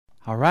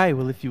All right,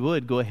 well, if you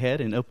would, go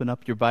ahead and open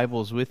up your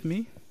Bibles with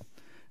me.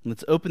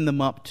 Let's open them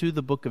up to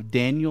the book of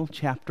Daniel,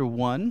 chapter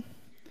 1.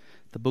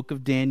 The book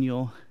of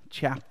Daniel,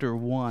 chapter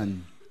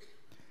 1.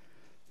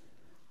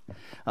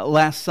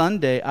 Last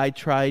Sunday, I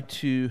tried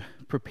to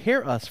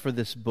prepare us for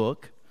this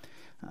book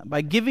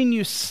by giving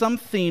you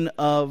something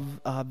of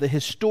the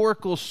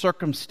historical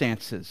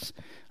circumstances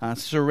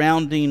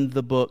surrounding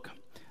the book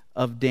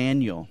of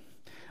Daniel.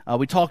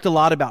 We talked a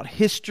lot about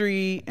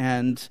history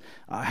and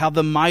how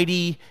the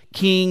mighty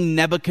king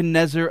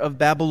Nebuchadnezzar of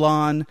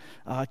Babylon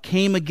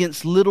came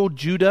against little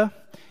Judah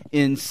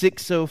in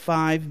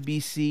 605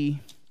 BC.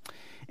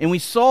 And we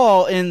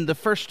saw in the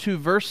first two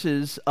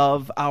verses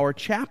of our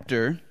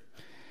chapter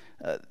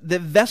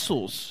that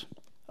vessels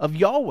of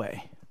Yahweh,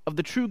 of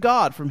the true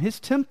God from his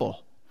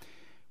temple,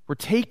 were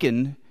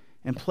taken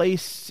and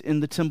placed in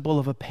the temple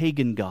of a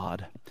pagan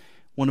god,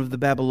 one of the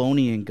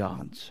Babylonian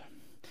gods.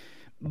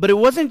 But it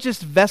wasn't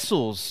just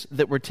vessels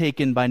that were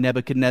taken by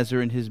Nebuchadnezzar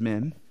and his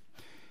men.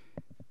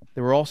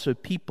 There were also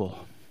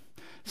people.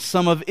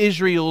 Some of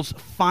Israel's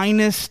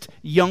finest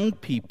young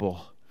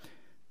people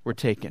were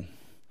taken.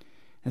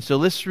 And so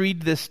let's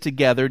read this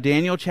together.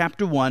 Daniel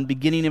chapter 1,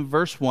 beginning in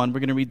verse 1.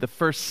 We're going to read the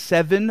first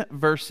 7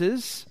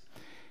 verses.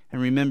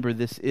 And remember,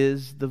 this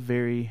is the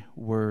very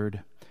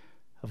word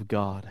of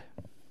God.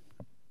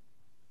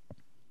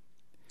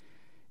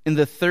 In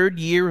the 3rd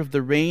year of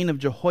the reign of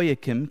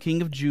Jehoiakim,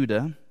 king of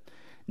Judah,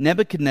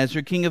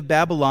 Nebuchadnezzar, king of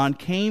Babylon,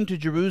 came to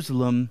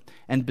Jerusalem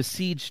and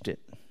besieged it.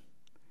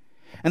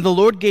 And the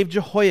Lord gave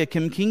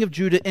Jehoiakim, king of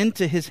Judah,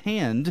 into his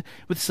hand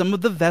with some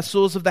of the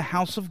vessels of the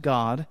house of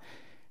God,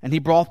 and he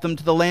brought them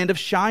to the land of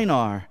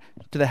Shinar,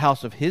 to the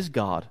house of his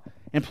God,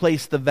 and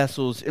placed the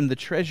vessels in the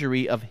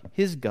treasury of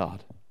his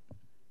God.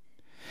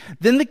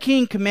 Then the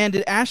king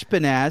commanded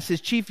Ashpenaz, his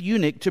chief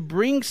eunuch, to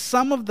bring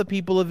some of the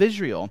people of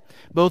Israel,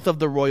 both of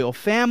the royal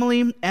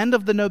family and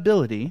of the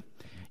nobility,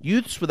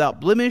 youths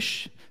without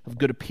blemish, of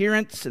good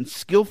appearance and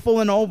skillful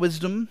in all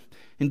wisdom,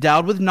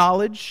 endowed with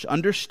knowledge,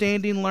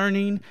 understanding,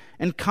 learning,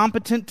 and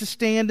competent to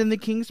stand in the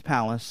king's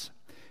palace,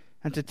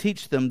 and to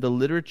teach them the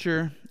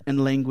literature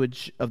and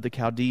language of the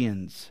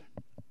Chaldeans.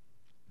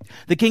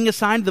 The king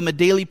assigned them a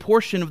daily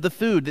portion of the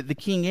food that the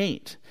king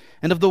ate,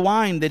 and of the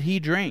wine that he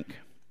drank.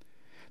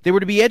 They were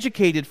to be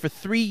educated for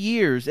 3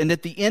 years, and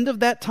at the end of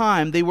that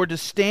time they were to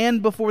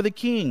stand before the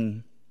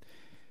king.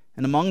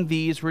 And among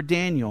these were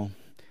Daniel,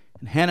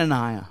 and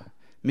Hananiah,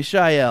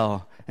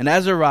 Mishael, and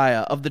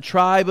Azariah of the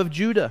tribe of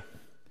Judah.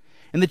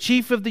 And the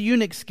chief of the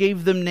eunuchs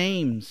gave them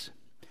names.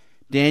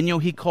 Daniel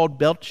he called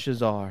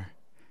Belshazzar.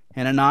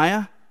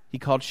 Hananiah he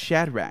called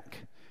Shadrach.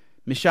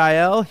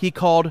 Mishael he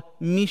called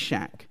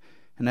Meshach.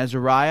 And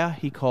Azariah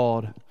he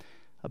called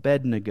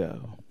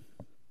Abednego.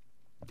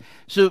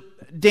 So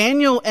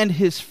Daniel and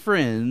his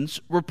friends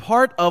were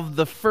part of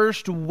the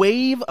first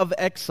wave of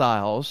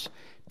exiles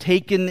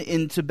taken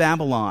into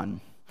Babylon.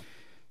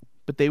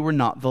 But they were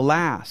not the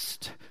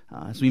last.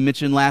 As we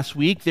mentioned last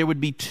week, there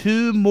would be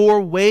 2 more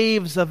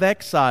waves of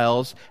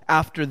exiles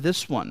after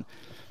this one.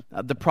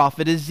 The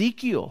prophet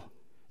Ezekiel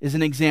is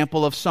an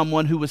example of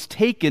someone who was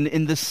taken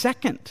in the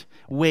second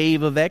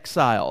wave of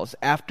exiles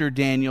after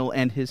Daniel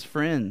and his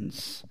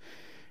friends.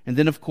 And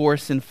then, of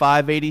course, in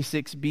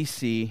 586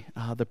 BC,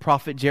 the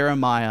prophet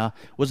Jeremiah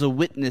was a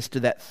witness to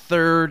that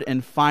third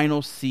and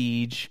final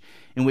siege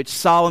in which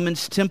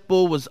Solomon's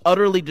temple was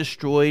utterly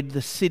destroyed,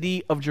 the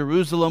city of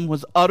Jerusalem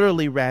was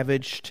utterly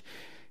ravaged,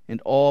 and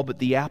all but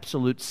the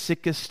absolute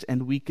sickest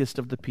and weakest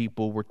of the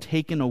people were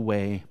taken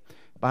away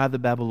by the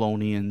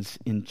Babylonians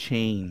in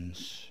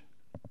chains.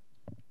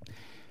 Let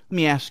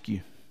me ask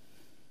you,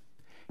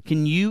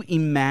 can you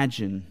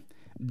imagine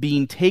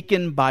being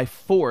taken by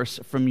force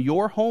from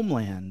your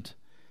homeland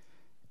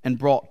and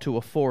brought to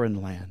a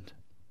foreign land?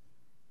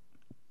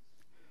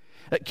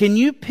 Can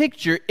you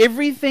picture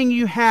everything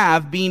you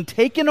have being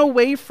taken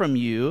away from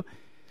you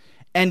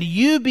and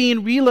you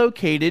being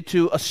relocated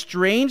to a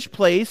strange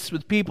place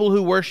with people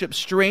who worship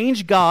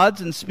strange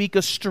gods and speak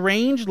a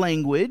strange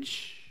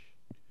language?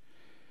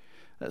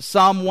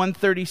 Psalm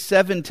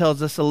 137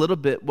 tells us a little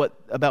bit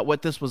about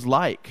what this was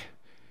like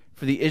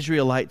for the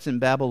Israelites in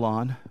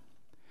Babylon.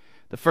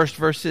 The first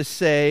verses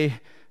say,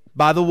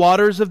 "By the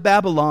waters of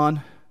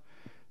Babylon,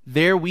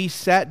 there we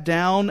sat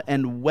down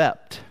and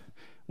wept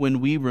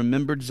when we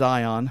remembered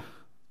Zion.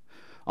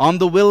 On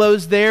the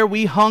willows there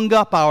we hung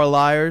up our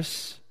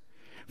lyres.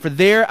 For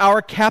there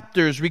our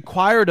captors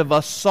required of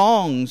us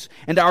songs,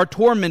 and our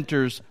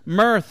tormentors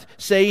mirth,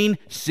 saying,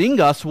 'Sing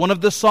us one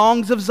of the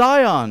songs of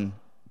Zion.'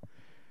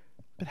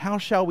 But how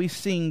shall we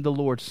sing the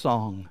Lord's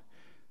song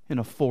in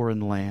a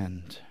foreign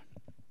land?"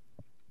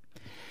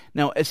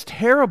 Now, as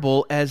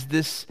terrible as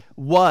this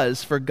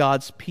was for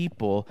God's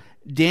people,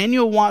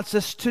 Daniel wants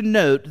us to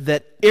note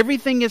that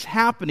everything is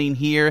happening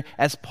here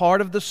as part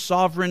of the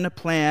sovereign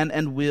plan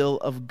and will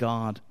of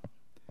God.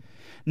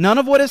 None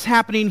of what is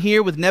happening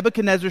here with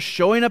Nebuchadnezzar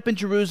showing up in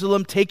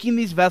Jerusalem, taking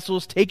these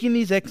vessels, taking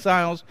these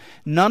exiles,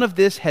 none of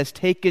this has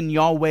taken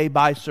Yahweh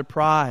by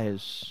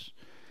surprise.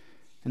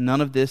 And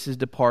none of this is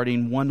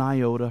departing one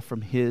iota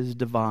from his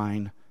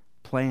divine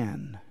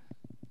plan.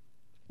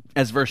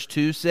 As verse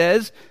 2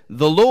 says,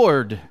 the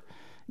Lord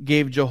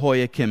gave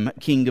Jehoiakim,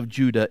 king of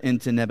Judah,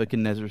 into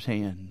Nebuchadnezzar's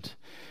hand.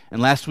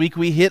 And last week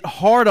we hit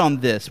hard on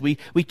this. We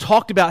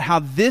talked about how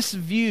this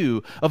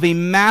view of a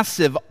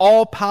massive,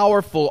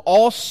 all-powerful,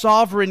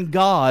 all-sovereign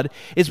God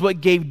is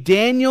what gave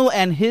Daniel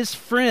and his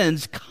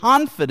friends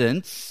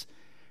confidence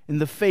in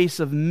the face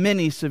of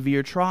many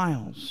severe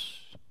trials.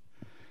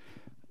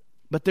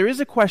 But there is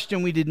a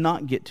question we did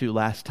not get to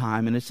last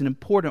time, and it's an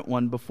important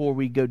one before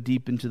we go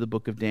deep into the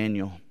book of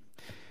Daniel.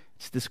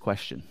 It's this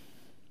question: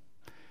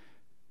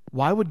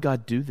 why would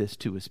God do this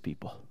to his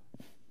people?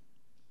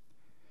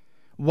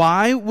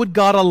 Why would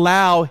God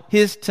allow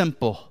his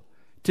temple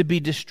to be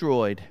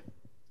destroyed?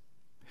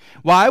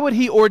 Why would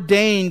he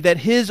ordain that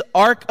his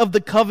Ark of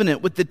the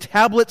Covenant with the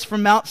tablets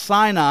from Mount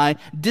Sinai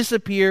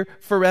disappear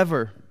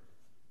forever?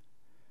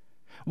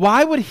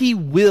 Why would he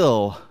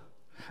will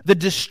the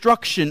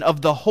destruction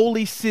of the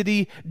holy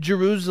city,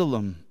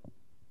 Jerusalem?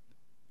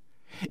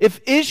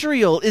 If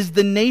Israel is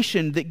the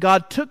nation that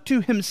God took to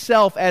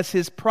himself as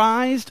his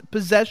prized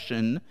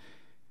possession,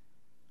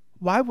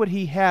 why would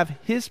he have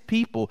his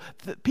people,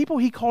 the people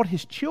he called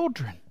his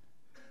children,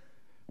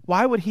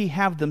 why would he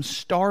have them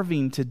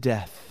starving to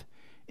death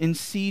in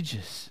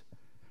sieges,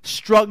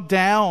 struck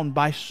down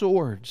by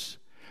swords,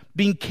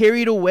 being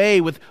carried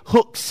away with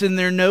hooks in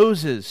their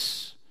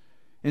noses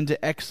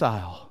into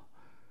exile,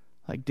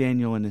 like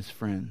Daniel and his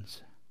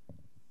friends?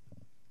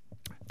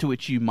 To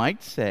which you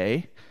might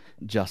say,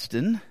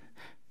 Justin,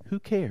 who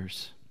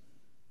cares?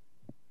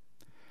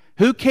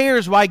 Who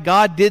cares why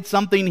God did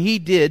something he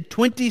did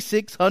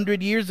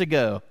 2,600 years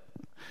ago?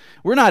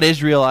 We're not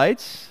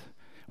Israelites.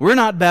 We're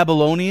not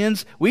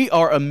Babylonians. We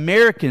are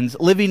Americans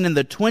living in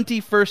the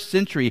 21st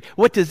century.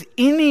 What does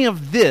any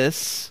of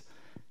this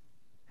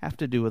have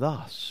to do with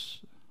us?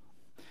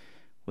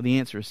 Well, the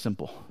answer is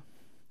simple.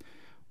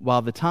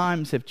 While the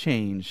times have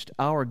changed,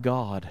 our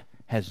God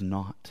has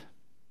not.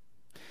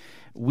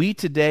 We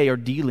today are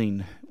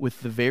dealing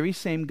with the very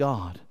same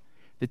God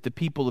that the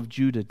people of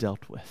Judah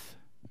dealt with.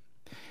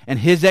 And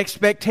his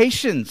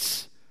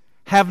expectations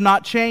have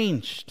not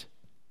changed.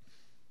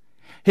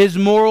 His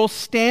moral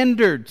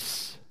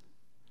standards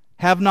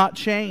have not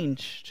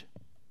changed.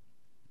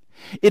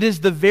 It is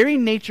the very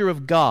nature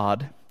of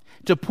God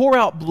to pour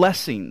out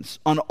blessings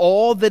on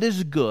all that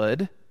is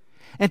good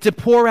and to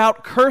pour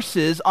out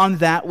curses on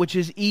that which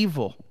is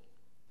evil.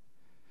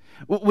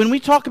 When we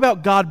talk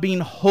about God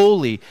being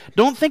holy,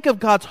 don't think of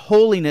God's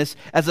holiness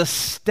as a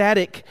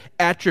static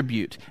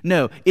attribute.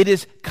 No, it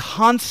is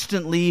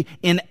constantly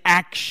in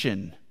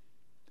action.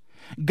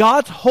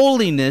 God's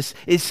holiness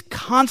is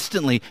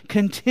constantly,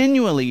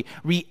 continually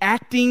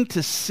reacting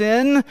to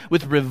sin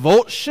with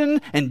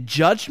revulsion and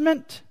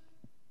judgment,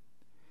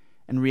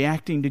 and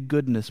reacting to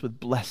goodness with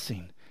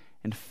blessing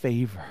and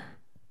favor.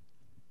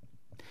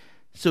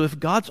 So if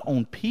God's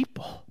own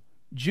people,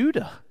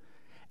 Judah,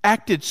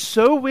 acted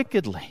so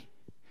wickedly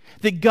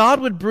that God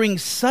would bring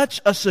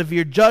such a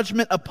severe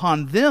judgment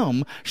upon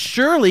them,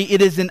 surely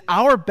it is in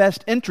our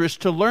best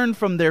interest to learn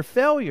from their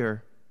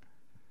failure.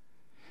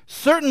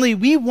 Certainly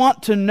we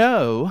want to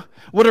know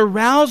what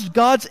aroused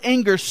God's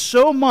anger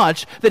so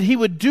much that he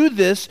would do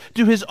this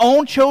to his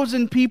own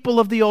chosen people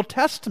of the Old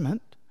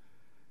Testament.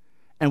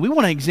 And we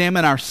want to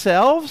examine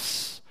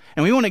ourselves,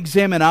 and we want to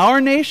examine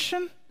our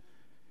nation,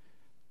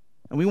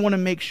 and we want to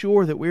make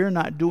sure that we're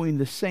not doing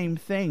the same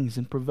things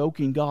and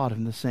provoking God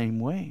in the same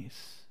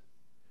ways.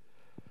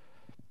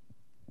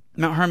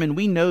 Mount Hermon,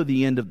 we know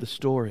the end of the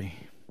story.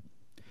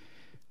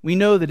 We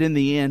know that in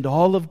the end,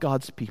 all of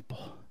God's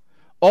people,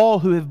 all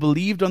who have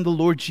believed on the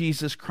Lord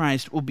Jesus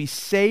Christ, will be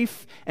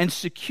safe and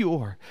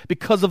secure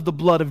because of the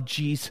blood of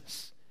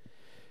Jesus.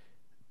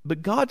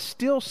 But God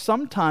still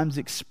sometimes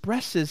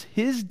expresses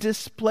his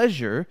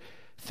displeasure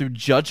through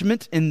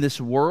judgment in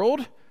this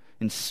world,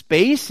 in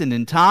space and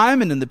in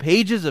time and in the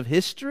pages of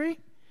history.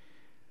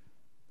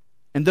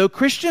 And though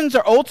Christians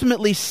are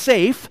ultimately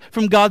safe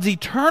from God's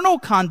eternal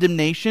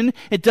condemnation,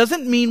 it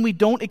doesn't mean we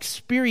don't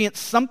experience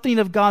something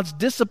of God's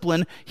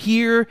discipline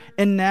here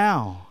and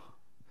now.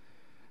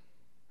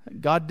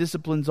 God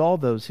disciplines all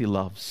those he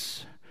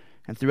loves.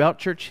 And throughout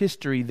church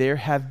history, there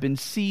have been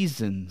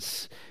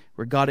seasons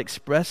where God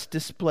expressed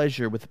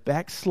displeasure with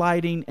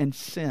backsliding and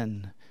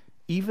sin,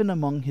 even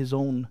among his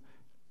own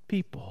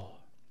people.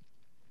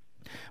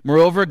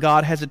 Moreover,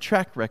 God has a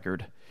track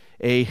record,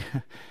 a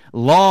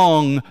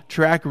long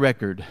track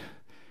record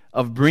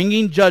of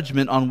bringing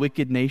judgment on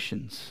wicked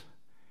nations.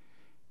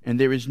 And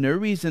there is no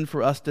reason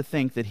for us to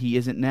think that he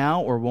isn't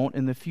now or won't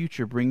in the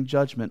future bring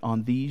judgment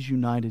on these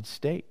United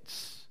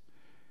States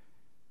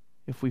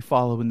if we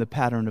follow in the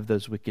pattern of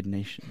those wicked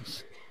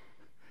nations.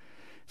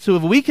 So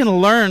if we can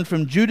learn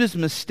from Judah's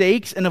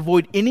mistakes and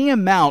avoid any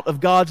amount of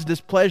God's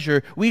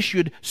displeasure, we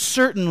should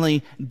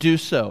certainly do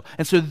so.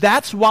 And so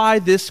that's why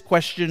this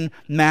question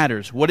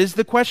matters. What is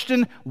the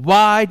question?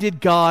 Why did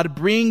God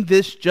bring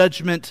this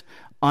judgment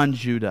on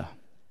Judah?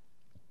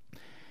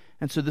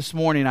 And so this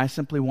morning, I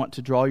simply want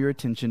to draw your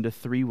attention to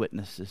three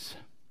witnesses.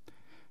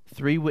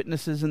 Three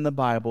witnesses in the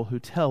Bible who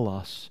tell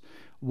us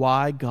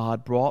why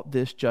God brought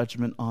this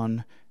judgment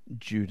on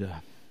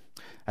Judah.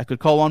 I could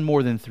call on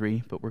more than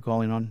 3, but we're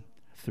calling on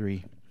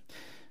 3.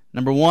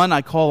 Number 1,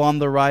 I call on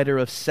the writer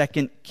of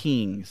 2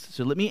 Kings.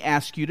 So let me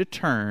ask you to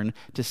turn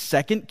to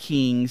 2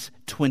 Kings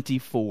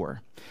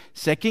 24.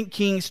 2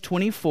 Kings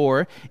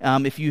 24,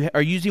 if you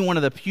are using one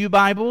of the Pew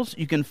Bibles,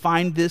 you can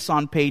find this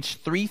on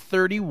page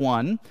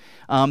 331.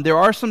 There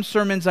are some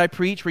sermons I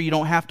preach where you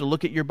don't have to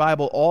look at your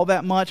Bible all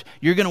that much.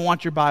 You're going to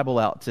want your Bible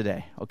out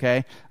today,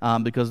 okay?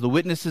 Because the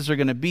witnesses are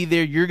going to be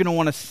there. You're going to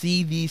want to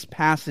see these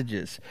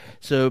passages.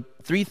 So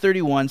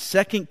 331,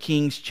 2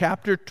 Kings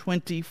chapter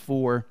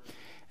 24.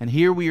 And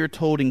here we are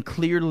told in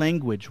clear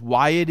language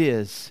why it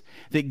is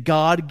that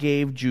God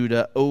gave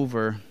Judah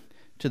over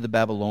to the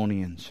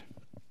Babylonians.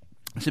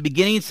 So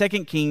beginning in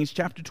 2 Kings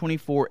chapter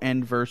 24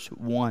 and verse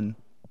 1.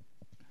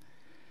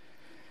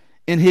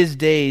 In his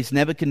days,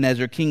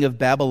 Nebuchadnezzar, king of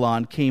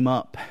Babylon, came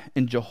up,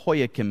 and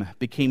Jehoiakim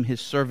became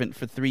his servant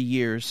for 3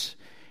 years.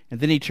 And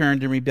then he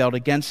turned and rebelled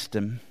against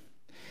him.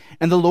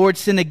 And the Lord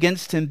sent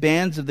against him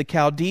bands of the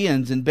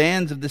Chaldeans, and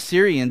bands of the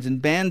Syrians,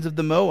 and bands of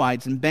the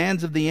Moabites, and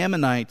bands of the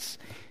Ammonites,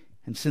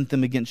 and sent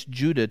them against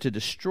Judah to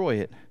destroy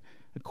it,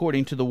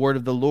 according to the word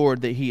of the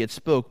Lord that he had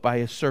spoke by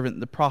his servant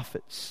the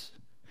prophets.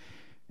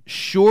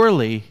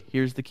 Surely,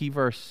 here's the key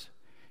verse,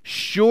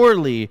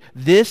 surely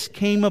this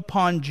came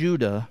upon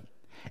Judah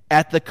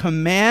at the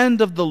command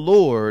of the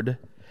Lord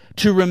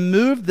to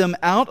remove them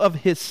out of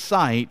his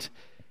sight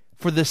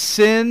for the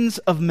sins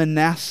of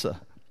Manasseh,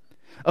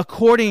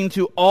 according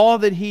to all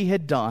that he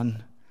had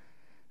done,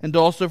 and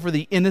also for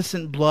the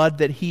innocent blood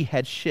that he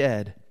had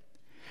shed.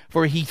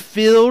 For he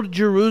filled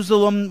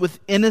Jerusalem with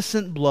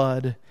innocent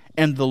blood,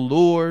 and the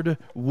Lord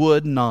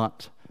would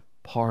not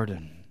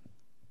pardon.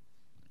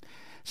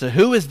 So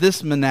who is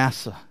this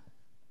Manasseh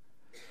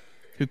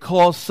who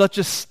caused such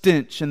a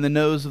stench in the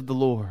nose of the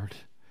Lord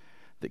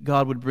that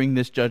God would bring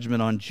this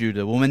judgment on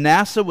Judah? Well,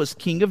 Manasseh was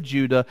king of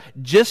Judah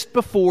just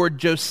before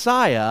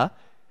Josiah,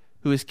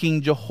 who is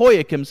King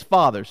Jehoiakim's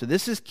father. So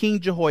this is King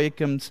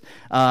Jehoiakim's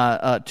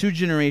 2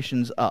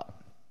 generations up.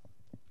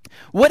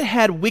 What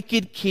had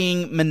wicked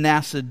King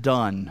Manasseh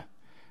done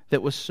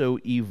that was so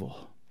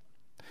evil?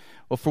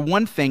 Well, for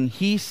one thing,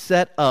 he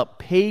set up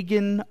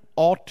pagan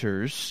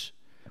altars,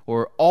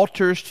 or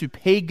altars to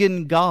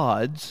pagan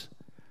gods,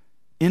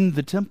 in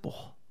the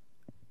temple.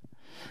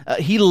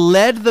 He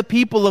led the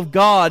people of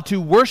God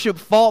to worship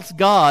false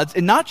gods,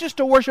 and not just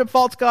to worship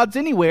false gods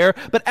anywhere,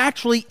 but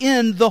actually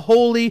in the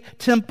holy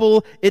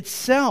temple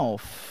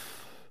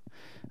itself.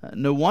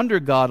 No wonder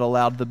God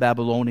allowed the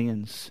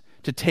Babylonians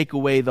to take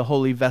away the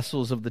holy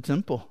vessels of the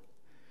temple.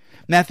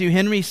 Matthew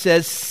Henry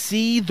says,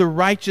 "See the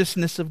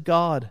righteousness of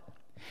God.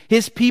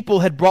 His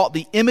people had brought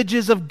the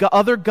images of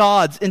other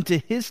gods into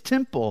his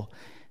temple.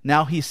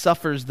 Now he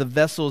suffers the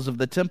vessels of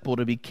the temple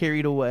to be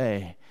carried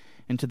away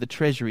into the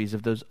treasuries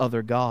of those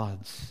other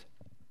gods."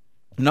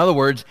 In other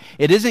words,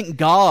 it isn't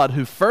God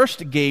who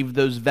first gave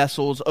those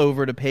vessels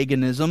over to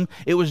paganism.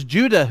 It was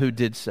Judah who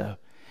did so.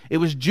 It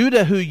was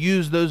Judah who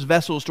used those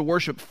vessels to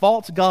worship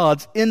false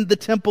gods in the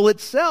temple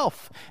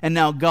itself. And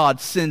now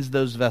God sends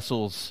those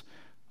vessels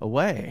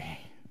away.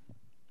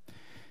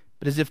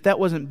 But as if that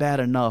wasn't bad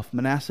enough,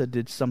 Manasseh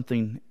did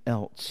something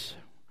else.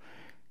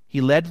 He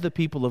led the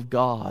people of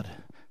God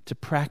to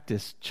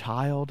practice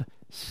child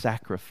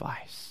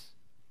sacrifice.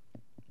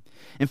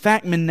 In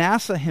fact,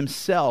 Manasseh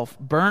himself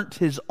burnt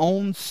his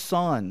own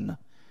son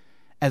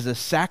as a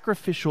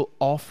sacrificial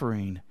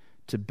offering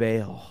to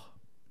Baal.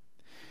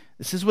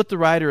 This is what the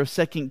writer of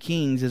 2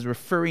 Kings is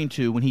referring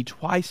to when he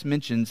twice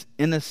mentions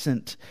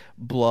innocent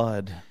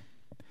blood.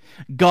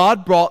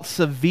 God brought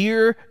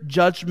severe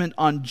judgment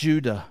on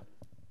Judah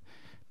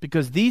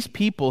because these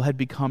people had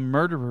become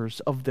murderers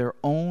of their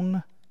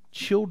own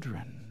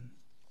children.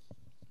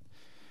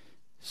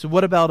 So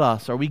what about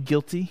us? Are we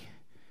guilty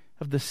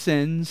of the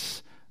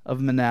sins of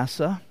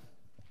Manasseh?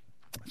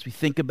 As we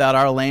think about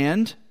our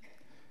land,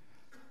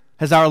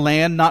 has our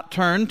land not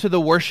turned to the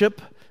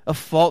worship of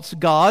false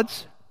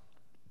gods?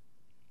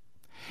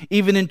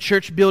 Even in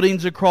church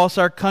buildings across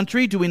our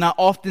country, do we not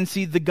often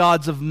see the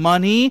gods of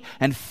money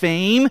and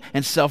fame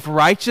and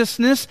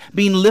self-righteousness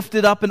being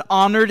lifted up and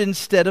honored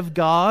instead of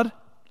God?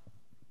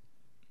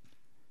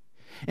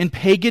 In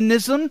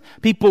paganism,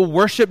 people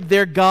worship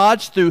their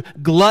gods through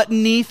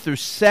gluttony, through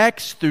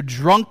sex, through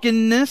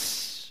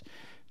drunkenness.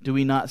 Do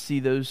we not see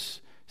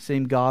those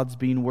same gods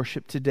being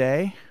worshipped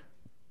today?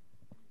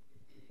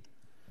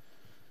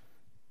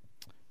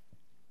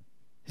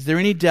 Is there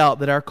any doubt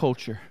that our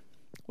culture,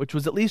 which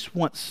was at least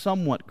once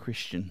somewhat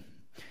Christian,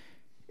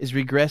 is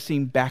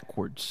regressing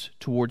backwards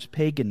towards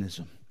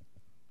paganism?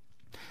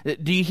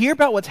 Do you hear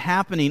about what's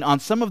happening on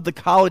some of the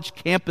college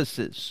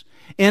campuses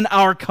in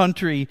our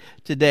country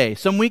today?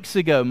 Some weeks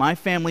ago, my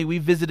family, we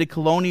visited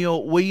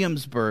Colonial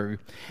Williamsburg,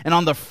 and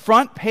on the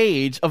front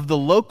page of the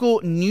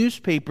local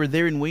newspaper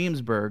there in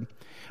Williamsburg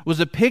was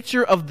a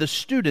picture of the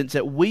students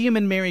at William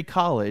and Mary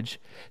College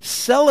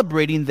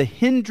celebrating the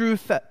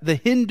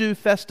Hindu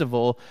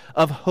festival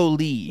of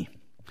Holi.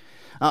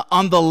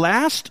 On the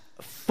last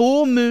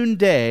full moon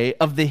day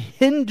of the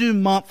Hindu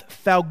month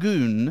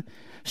Falgun,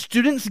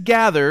 students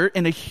gather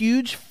in a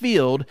huge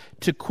field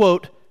to,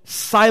 quote,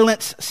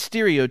 silence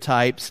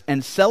stereotypes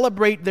and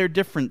celebrate their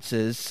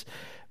differences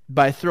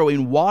by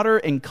throwing water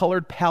and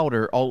colored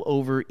powder all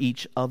over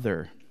each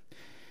other.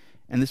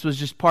 And this was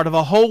just part of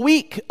a whole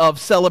week of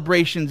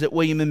celebrations at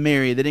William and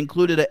Mary that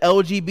included a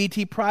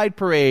LGBT pride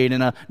parade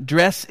and a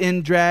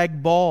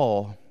dress-in-drag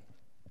ball.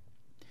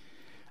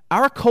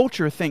 Our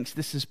culture thinks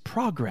this is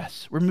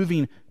progress. We're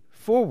moving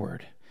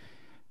forward.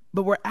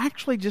 But we're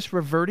actually just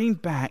reverting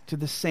back to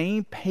the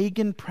same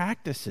pagan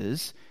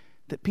practices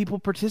that people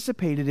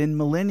participated in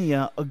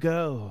millennia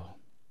ago.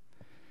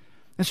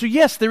 And so,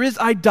 yes, there is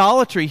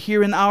idolatry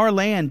here in our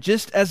land,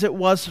 just as it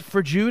was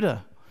for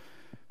Judah.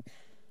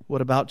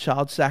 What about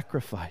child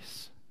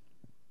sacrifice?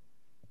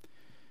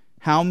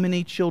 How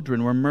many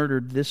children were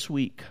murdered this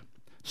week,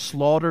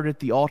 slaughtered at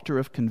the altar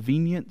of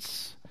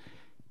convenience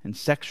and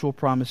sexual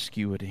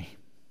promiscuity?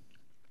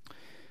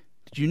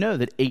 Did you know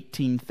that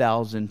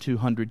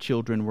 18,200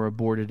 children were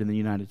aborted in the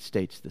United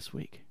States this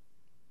week?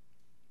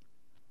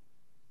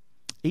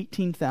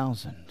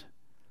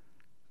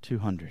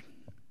 18,200.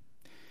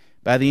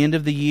 By the end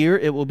of the year,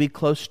 it will be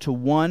close to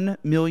 1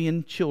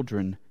 million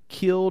children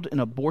killed in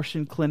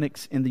abortion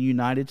clinics in the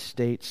United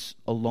States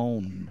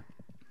alone.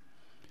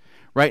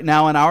 Right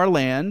now in our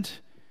land,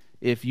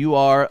 if you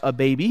are a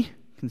baby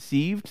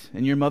conceived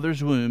in your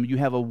mother's womb, you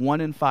have a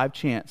 1 in 5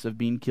 chance of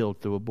being killed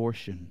through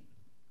abortion.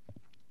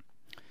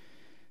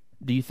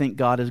 Do you think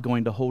God is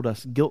going to hold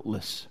us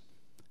guiltless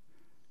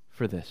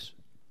for this?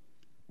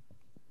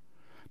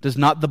 Does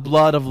not the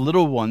blood of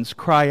little ones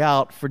cry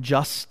out for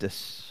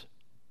justice?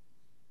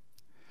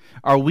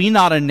 Are we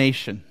not a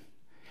nation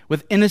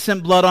with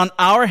innocent blood on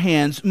our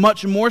hands,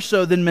 much more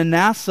so than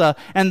Manasseh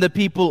and the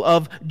people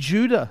of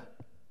Judah?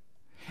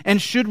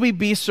 And should we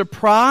be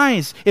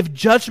surprised if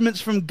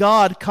judgments from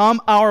God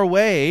come our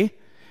way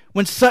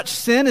when such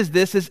sin as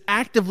this is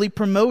actively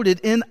promoted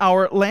in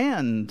our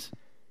land?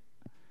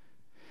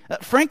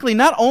 Frankly,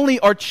 not only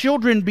are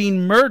children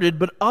being murdered,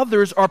 but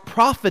others are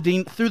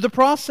profiting through the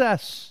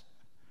process.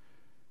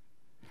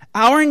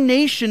 Our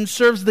nation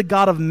serves the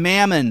god of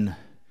Mammon,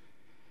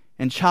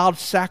 and child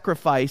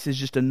sacrifice is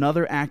just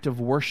another act of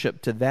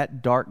worship to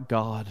that dark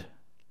god.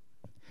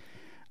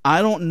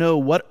 I don't know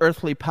what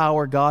earthly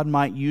power God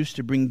might use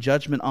to bring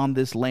judgment on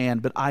this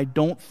land, but I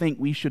don't think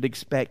we should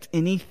expect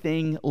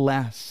anything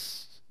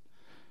less.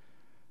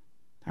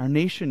 Our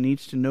nation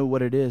needs to know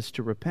what it is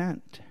to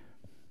repent.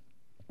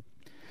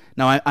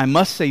 Now, I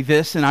must say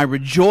this, and I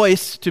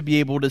rejoice to be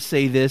able to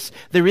say this.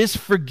 There is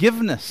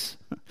forgiveness.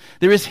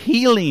 There is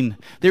healing.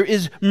 There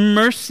is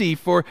mercy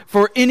for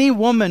any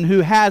woman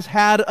who has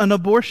had an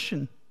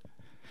abortion.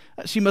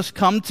 She must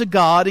come to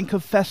God and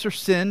confess her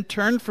sin,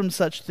 turn from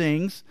such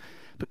things.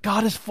 But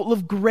God is full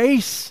of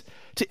grace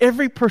to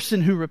every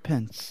person who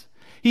repents.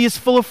 He is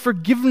full of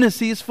forgiveness.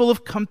 He is full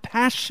of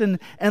compassion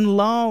and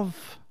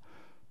love.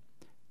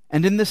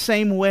 And in the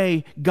same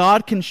way,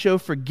 God can show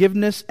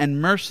forgiveness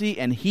and mercy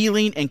and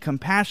healing and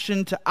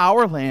compassion to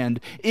our land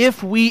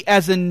if we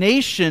as a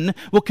nation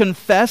will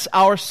confess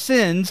our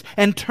sins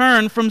and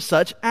turn from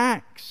such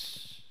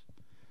acts.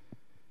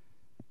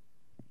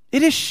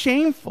 It is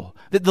shameful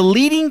that the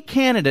leading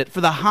candidate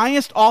for the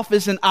highest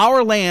office in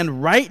our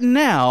land right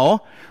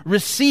now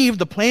received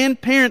the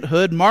Planned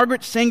Parenthood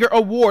Margaret Sanger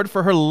Award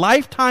for her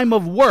lifetime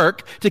of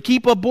work to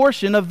keep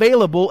abortion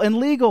available and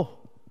legal.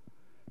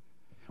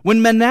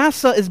 When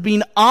Manasseh is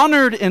being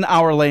honored in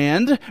our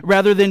land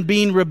rather than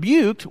being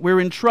rebuked,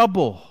 we're in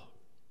trouble.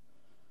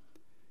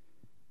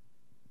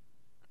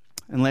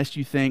 Unless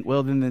you think,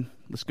 well, then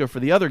let's go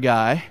for the other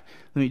guy.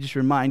 Let me just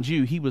remind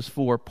you, he was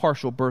for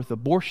partial birth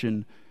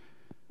abortion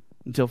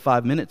until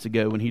 5 minutes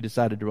ago when he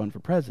decided to run for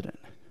president.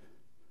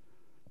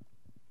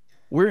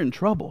 We're in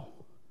trouble.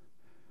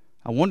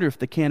 I wonder if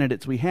the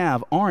candidates we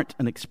have aren't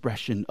an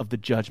expression of the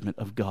judgment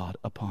of God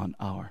upon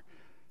our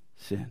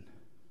sin.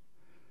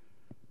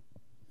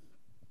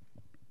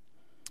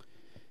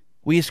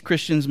 We as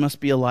Christians must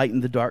be a light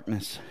in the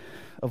darkness,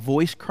 a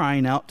voice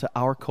crying out to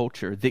our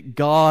culture that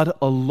God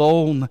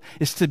alone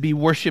is to be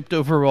worshipped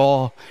over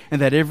all, and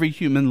that every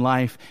human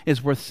life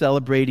is worth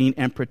celebrating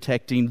and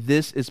protecting.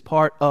 This is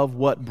part of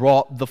what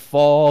brought the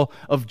fall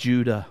of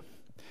Judah.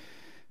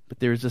 But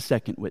there is a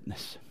second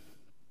witness.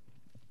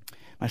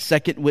 My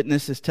second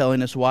witness is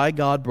telling us why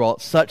God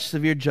brought such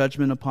severe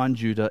judgment upon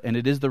Judah, and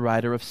it is the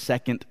writer of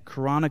 2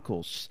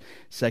 Chronicles.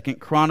 2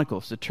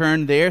 Chronicles. So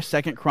turn there,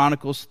 2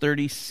 Chronicles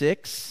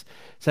 36.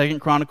 2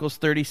 Chronicles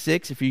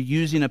 36. If you're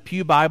using a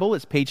Pew Bible,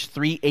 it's page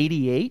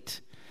 388.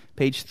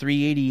 Page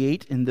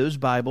 388 in those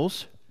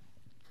Bibles.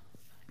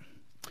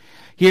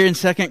 Here in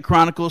 2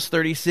 Chronicles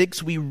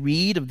 36, we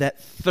read of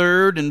that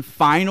third and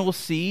final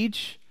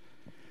siege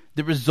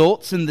that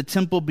results in the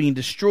temple being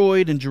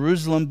destroyed and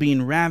Jerusalem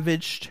being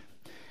ravaged.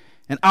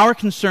 And our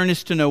concern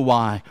is to know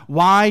why.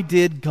 Why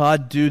did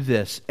God do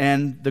this?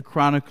 And the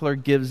chronicler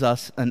gives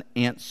us an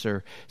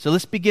answer. So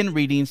let's begin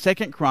reading 2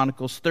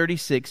 Chronicles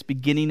 36,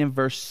 beginning in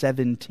verse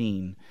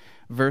 17.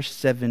 Verse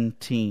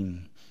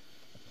 17.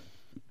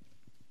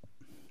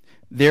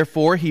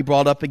 Therefore he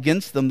brought up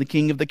against them the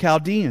king of the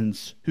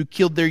Chaldeans, who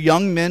killed their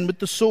young men with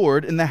the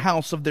sword in the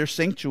house of their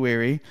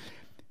sanctuary,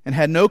 and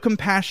had no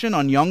compassion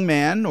on young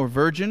man or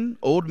virgin,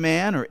 old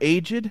man or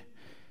aged.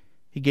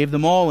 He gave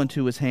them all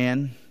into his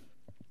hand.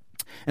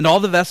 And all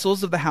the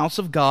vessels of the house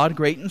of God,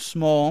 great and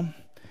small,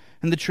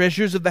 and the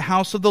treasures of the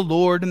house of the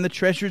Lord, and the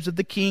treasures of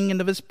the king and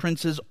of his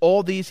princes,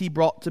 all these he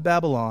brought to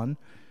Babylon.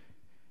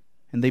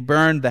 And they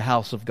burned the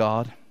house of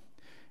God,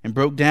 and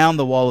broke down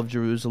the wall of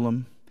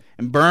Jerusalem,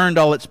 and burned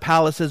all its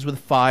palaces with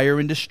fire,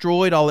 and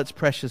destroyed all its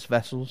precious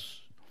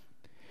vessels.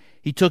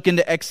 He took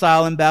into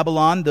exile in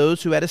Babylon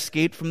those who had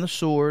escaped from the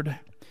sword,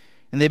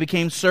 and they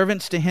became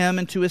servants to him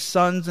and to his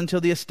sons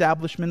until the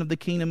establishment of the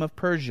kingdom of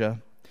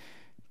Persia,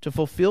 to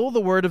fulfill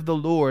the word of the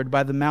Lord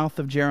by the mouth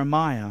of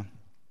Jeremiah,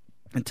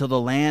 until the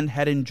land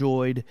had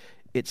enjoyed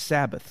its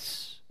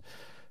Sabbaths.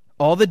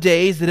 All the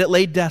days that it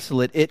lay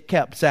desolate, it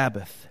kept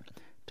Sabbath,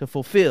 to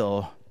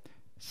fulfill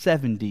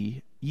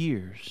 70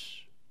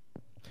 years.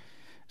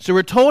 So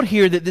we're told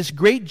here that this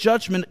great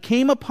judgment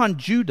came upon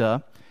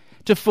Judah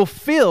to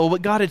fulfill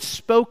what God had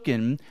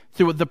spoken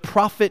through the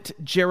prophet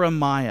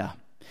Jeremiah.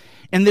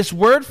 And this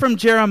word from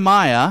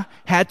Jeremiah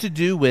had to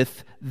do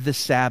with the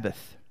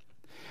Sabbath.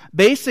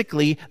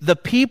 Basically, the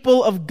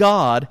people of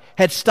God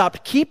had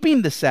stopped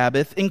keeping the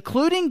Sabbath,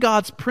 including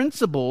God's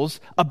principles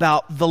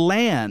about the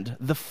land,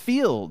 the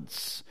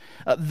fields.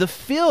 The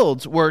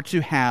fields were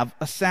to have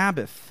a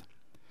Sabbath.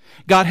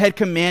 God had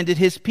commanded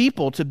his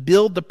people to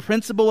build the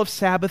principle of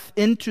Sabbath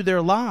into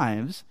their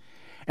lives,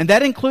 and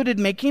that included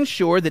making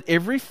sure that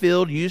every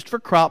field used for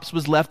crops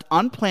was left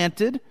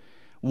unplanted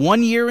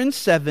 1 year in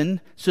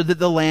 7 so that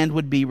the land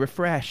would be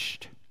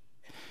refreshed.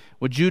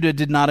 Well, Judah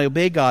did not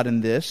obey God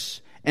in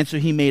this, and so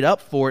he made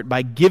up for it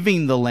by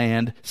giving the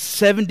land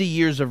 70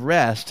 years of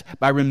rest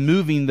by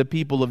removing the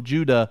people of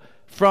Judah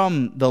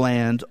from the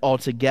land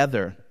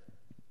altogether.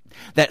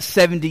 That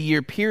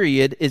 70-year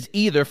period is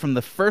either from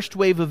the first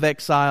wave of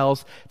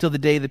exiles till the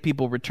day the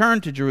people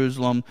return to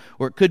Jerusalem,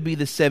 or it could be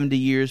the 70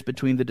 years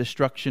between the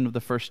destruction of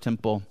the first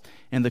temple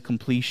and the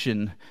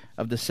completion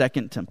of the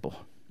second temple.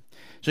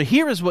 So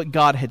here is what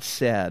God had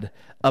said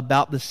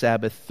about the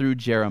Sabbath through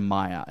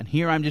Jeremiah. And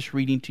here I'm just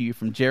reading to you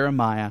from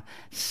Jeremiah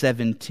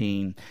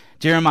 17.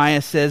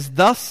 Jeremiah says,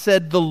 "Thus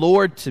said the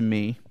Lord to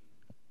me,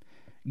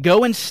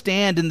 go and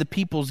stand in the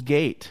people's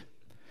gate,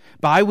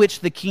 by which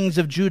the kings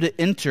of Judah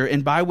enter,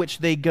 and by which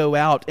they go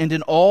out, and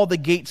in all the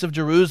gates of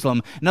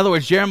Jerusalem." In other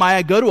words,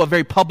 Jeremiah, go to a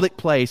very public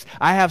place.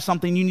 I have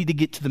something you need to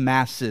get to the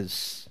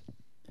masses.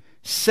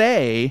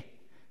 "Say,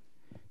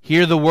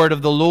 hear the word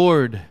of the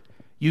Lord,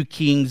 you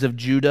kings of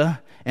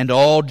Judah, and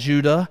all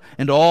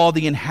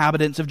the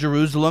inhabitants of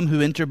Jerusalem who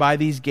enter by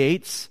these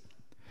gates.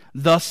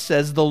 Thus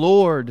says the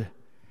Lord,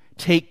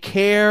 take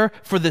care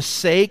for the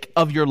sake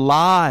of your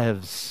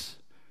lives,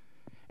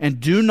 and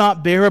do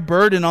not bear a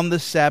burden on the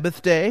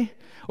Sabbath day,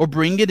 or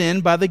bring it in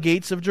by the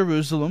gates of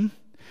Jerusalem.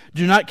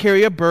 Do not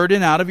carry a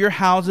burden out of your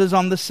houses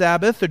on the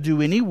Sabbath, or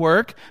do any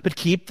work, but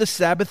keep the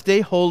Sabbath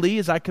day holy,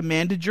 as I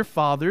commanded your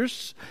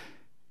fathers.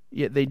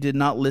 Yet they did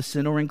not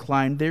listen or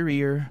incline their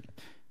ear,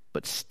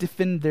 but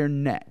stiffened their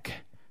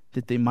neck,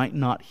 that they might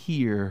not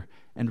hear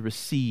and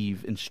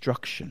receive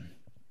instruction.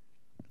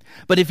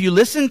 But if you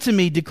listen to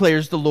me,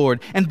 declares the Lord,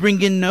 and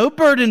bring in no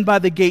burden by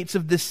the gates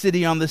of this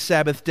city on the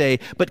Sabbath day,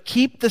 but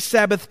keep the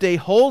Sabbath day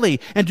holy,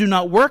 and do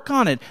not work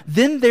on it,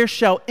 then there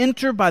shall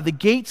enter by the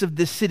gates of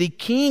this city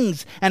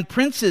kings and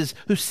princes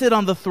who sit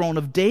on the throne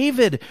of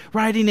David,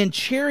 riding in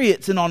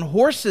chariots and on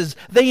horses,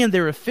 they and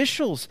their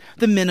officials,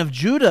 the men of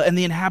Judah and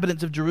the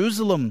inhabitants of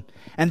Jerusalem.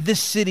 And this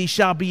city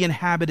shall be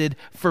inhabited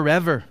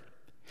forever.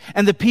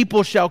 And the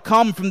people shall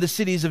come from the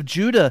cities of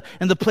Judah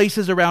and the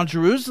places around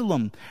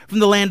Jerusalem, from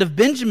the land of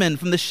Benjamin,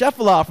 from the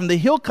Shephelah, from the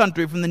hill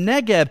country, from the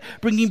Negeb,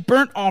 bringing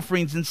burnt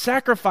offerings and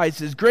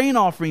sacrifices, grain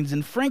offerings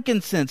and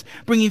frankincense,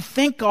 bringing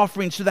thank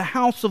offerings to the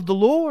house of the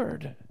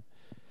Lord.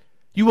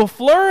 You will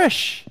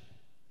flourish.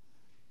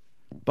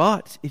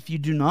 But if you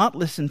do not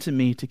listen to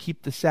me to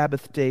keep the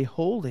Sabbath day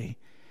holy,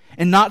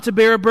 and not to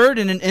bear a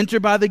burden and enter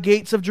by the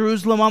gates of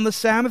Jerusalem on the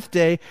Sabbath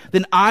day,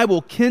 then I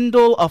will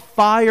kindle a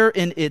fire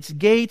in its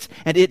gates,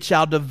 and it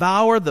shall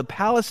devour the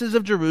palaces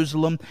of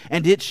Jerusalem,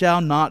 and it shall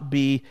not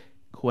be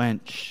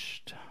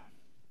quenched.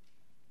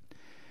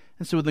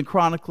 And so when the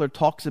chronicler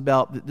talks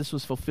about that this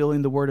was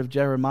fulfilling the word of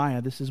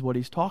Jeremiah, this is what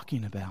he's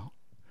talking about.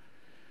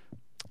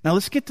 Now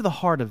let's get to the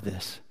heart of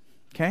this,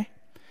 okay?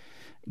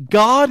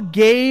 God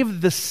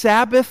gave the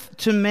Sabbath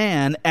to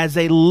man as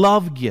a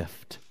love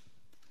gift.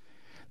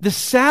 The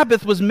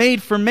Sabbath was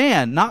made for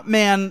man, not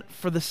man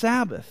for the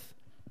Sabbath.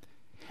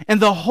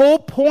 And the whole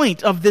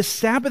point of this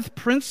Sabbath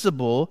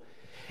principle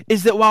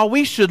is that while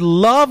we should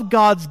love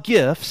God's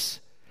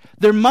gifts,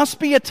 there must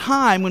be a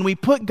time when we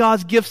put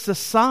God's gifts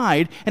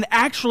aside and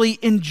actually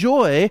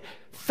enjoy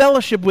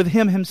fellowship with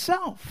Him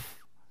Himself.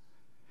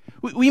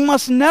 We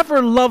must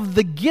never love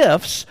the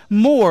gifts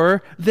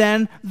more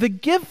than the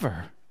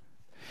giver.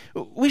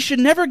 We should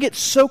never get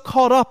so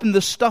caught up in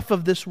the stuff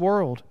of this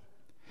world,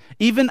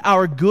 even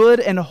our good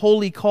and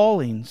holy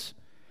callings,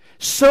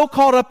 So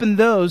caught up in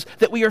those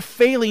that we are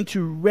failing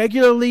to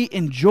regularly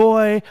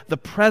enjoy the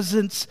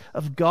presence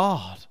of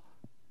God.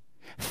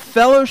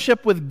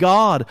 Fellowship with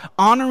God,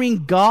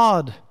 honoring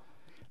God.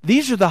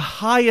 These are the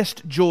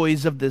highest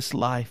joys of this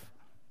life.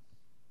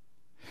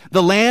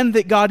 The land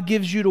that God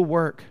gives you to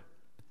work,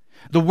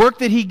 the work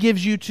that He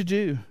gives you to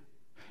do,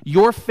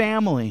 your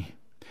family,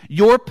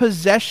 your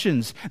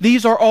possessions,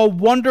 these are all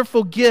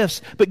wonderful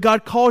gifts, but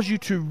God calls you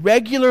to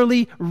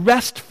regularly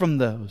rest from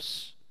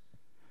those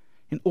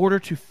in order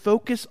to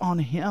focus on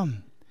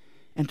Him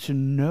and to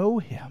know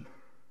Him.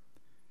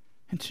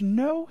 And to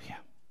know Him.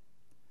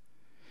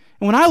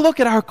 And when I look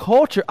at our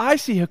culture, I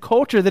see a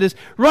culture that is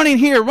running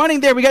here,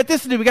 running there. We got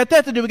this to do, we got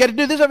that to do, we got to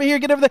do this over here,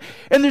 get over there.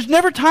 And there's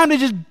never time to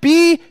just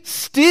be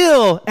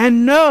still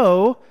and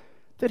know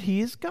that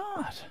He is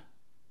God.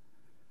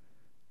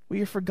 We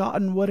have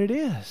forgotten what it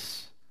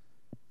is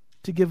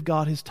to give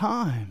God His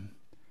time,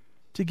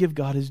 to give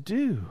God His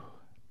due.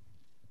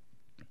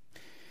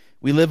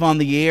 We live on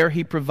the air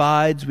He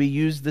provides, we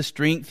use the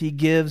strength He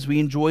gives, we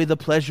enjoy the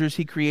pleasures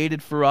He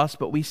created for us,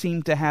 but we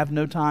seem to have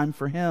no time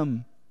for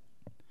Him.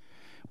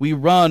 We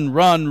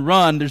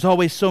run. There's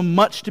always so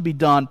much to be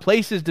done,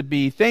 places to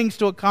be, things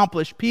to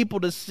accomplish, people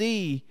to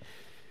see.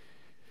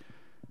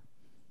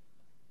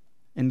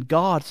 And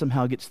God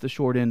somehow gets the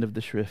short end of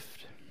the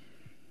shrift.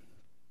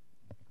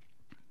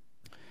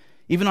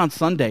 Even on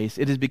Sundays,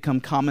 it has become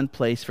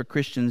commonplace for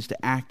Christians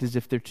to act as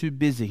if they're too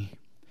busy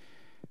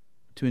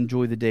to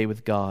enjoy the day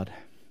with God.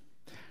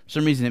 For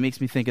some reason, it makes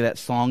me think of that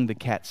song, "The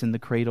Cat's in the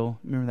Cradle."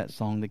 Remember that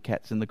song, "The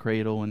Cat's in the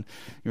Cradle"? And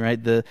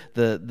right,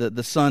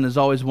 the son is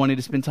always wanting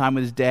to spend time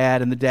with his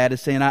dad, and the dad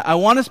is saying, I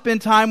want to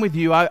spend time with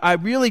you. I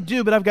really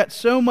do, but I've got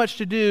so much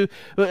to do.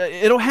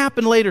 It'll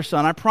happen later,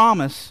 son. I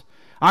promise.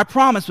 I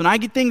promise. When I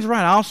get things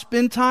right, I'll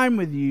spend time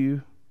with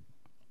you.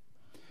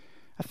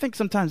 I think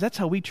sometimes that's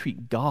how we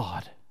treat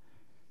God,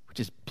 which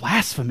is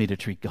blasphemy to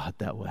treat God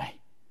that way.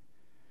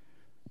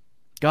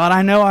 God,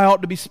 I know I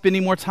ought to be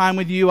spending more time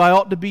with you. I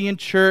ought to be in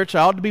church.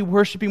 I ought to be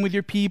worshiping with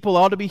your people.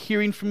 I ought to be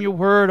hearing from your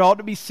word. I ought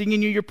to be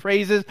singing you your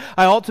praises.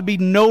 I ought to be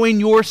knowing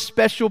your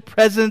special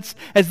presence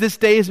as this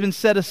day has been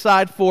set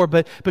aside for.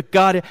 But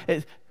God,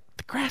 the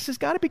grass has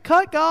got to be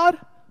cut, God.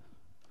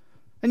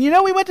 And you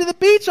know we went to the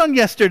beach on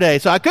yesterday,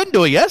 so I couldn't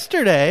do it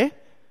yesterday.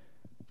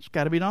 It's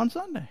got to be done on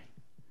Sunday.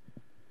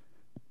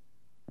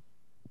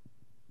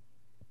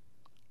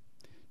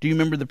 Do you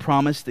remember the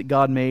promise that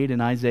God made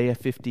in Isaiah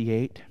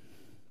 58?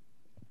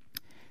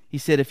 He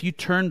said, if you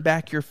turn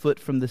back your foot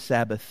from the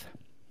Sabbath,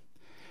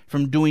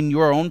 from doing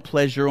your own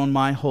pleasure on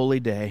my holy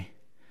day,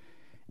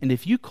 and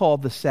if you call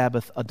the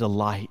Sabbath a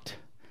delight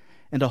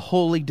and a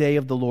holy day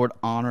of the Lord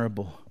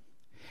honorable,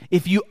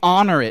 if you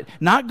honor it,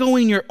 not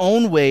going your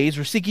own ways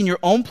or seeking your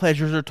own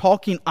pleasures or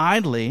talking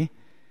idly,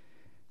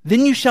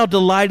 then you shall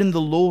delight in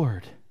the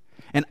Lord.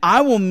 And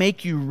I will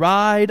make you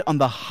ride on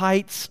the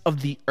heights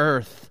of the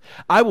earth.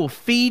 I will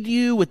feed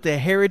you with the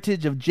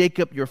heritage of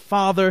Jacob your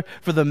father,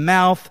 for the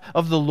mouth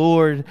of the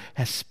Lord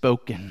has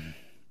spoken.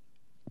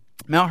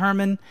 Mount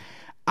Hermon,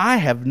 I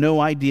have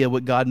no idea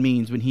what God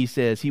means when He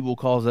says He will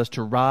cause us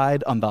to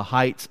ride on the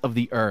heights of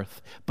the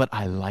earth, but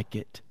I like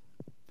it.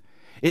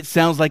 It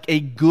sounds like a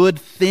good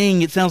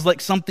thing. It sounds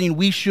like something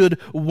we should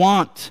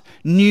want.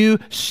 New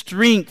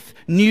strength,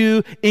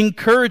 new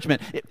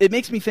encouragement. It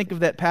makes me think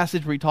of that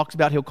passage where He talks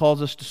about He'll cause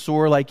us to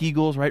soar like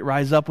eagles, right?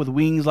 Rise up with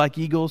wings like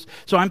eagles.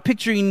 So I'm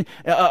picturing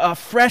a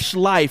fresh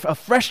life, a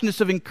freshness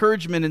of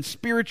encouragement and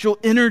spiritual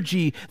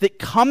energy that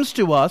comes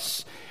to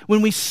us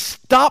when we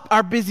stop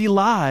our busy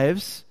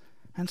lives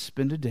and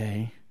spend a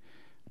day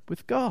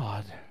with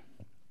God.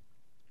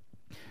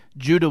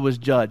 Judah was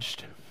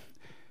judged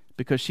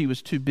because she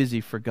was too busy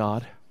for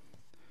God.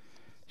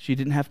 She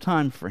didn't have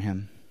time for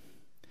Him.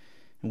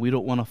 And we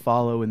don't want to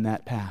follow in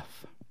that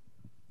path.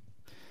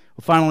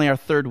 Well, finally, our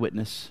third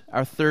witness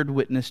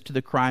to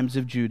the crimes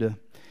of Judah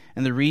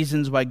and the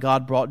reasons why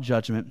God brought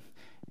judgment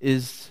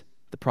is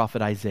the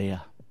prophet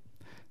Isaiah.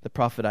 The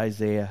prophet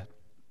Isaiah.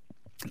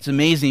 It's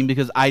amazing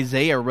because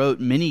Isaiah wrote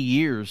many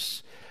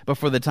years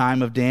before the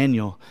time of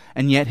Daniel,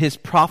 and yet his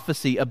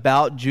prophecy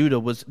about Judah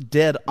was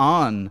dead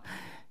on.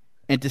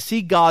 And to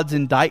see God's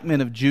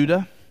indictment of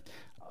Judah,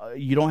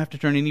 you don't have to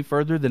turn any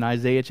further than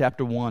Isaiah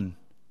chapter 1.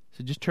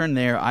 So just turn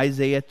there,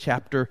 Isaiah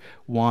chapter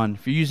 1.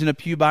 If you're using a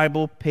Pew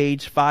Bible,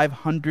 page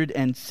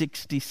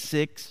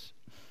 566.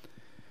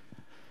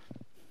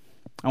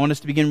 I want us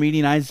to begin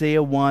reading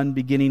Isaiah 1,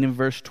 beginning in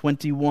verse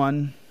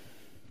 21.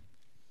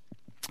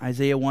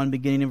 Isaiah 1,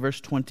 beginning in verse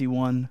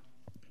 21.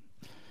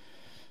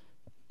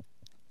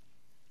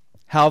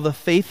 How the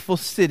faithful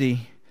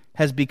city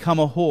has become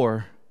a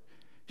whore,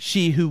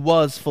 she who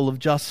was full of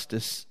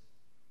justice.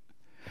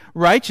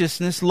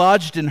 Righteousness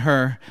lodged in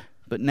her,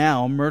 but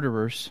now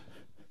murderers.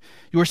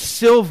 Your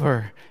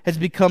silver has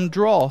become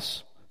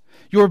dross,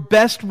 your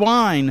best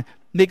wine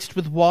mixed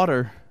with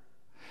water.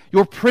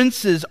 Your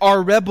princes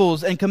are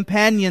rebels and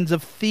companions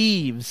of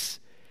thieves.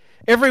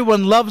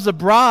 Everyone loves a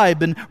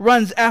bribe and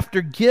runs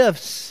after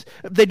gifts.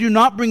 They do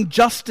not bring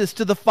justice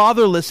to the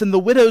fatherless, and the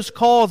widow's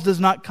cause does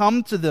not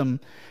come to them.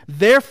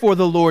 Therefore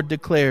the Lord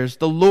declares,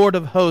 the Lord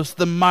of hosts,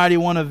 the mighty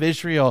one of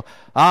Israel,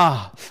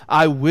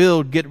 I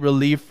will get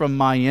relief from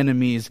my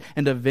enemies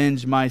and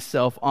avenge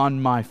myself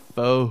on my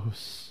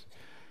foes.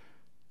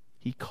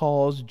 He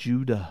calls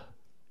Judah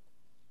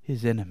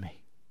his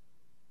enemy.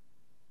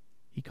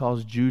 He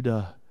calls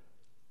Judah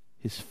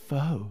his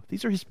foe.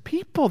 These are his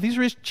people. These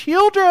are his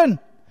children.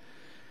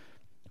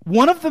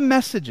 One of the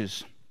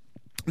messages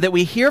that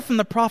we hear from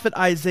the prophet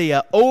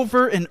Isaiah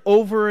over and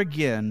over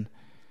again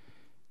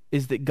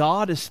is that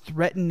God is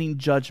threatening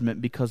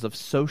judgment because of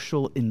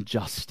social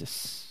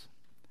injustice.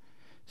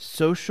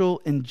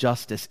 Social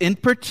injustice. In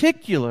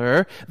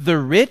particular, the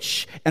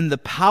rich and the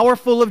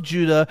powerful of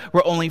Judah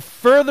were only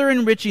further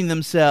enriching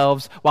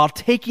themselves while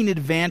taking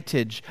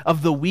advantage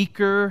of the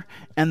weaker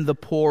and the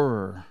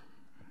poorer.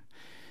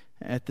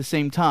 At the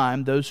same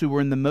time, those who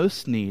were in the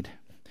most need,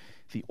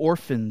 the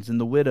orphans and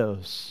the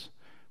widows,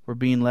 were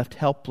being left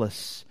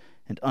helpless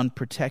and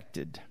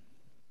unprotected.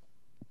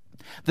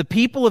 The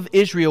people of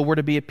Israel were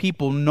to be a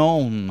people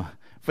known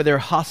for their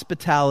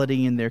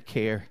hospitality and their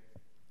care.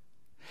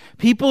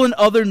 People in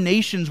other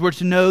nations were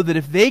to know that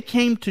if they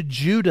came to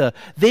Judah,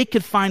 they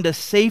could find a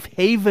safe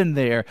haven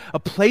there, a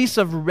place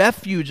of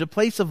refuge, a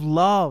place of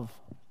love.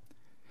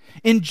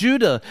 In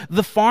Judah,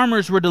 the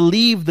farmers were to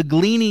leave the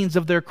gleanings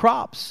of their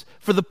crops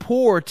for the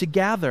poor to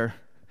gather.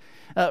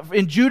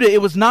 In Judah,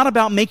 it was not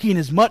about making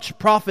as much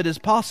profit as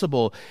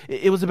possible.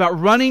 It was about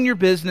running your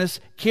business,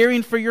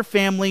 caring for your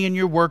family and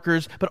your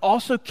workers, but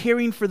also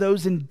caring for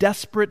those in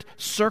desperate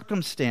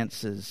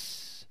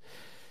circumstances.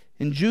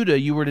 In Judah,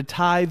 you were to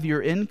tithe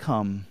your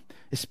income,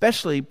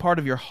 especially part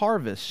of your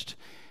harvest.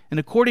 And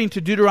according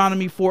to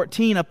Deuteronomy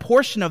 14, a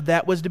portion of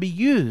that was to be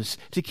used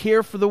to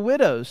care for the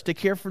widows, to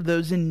care for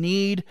those in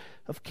need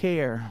of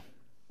care.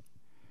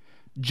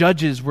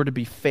 Judges were to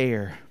be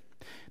fair.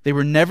 They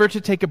were never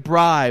to take a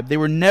bribe. They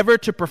were never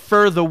to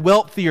prefer the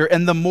wealthier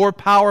and the more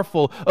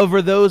powerful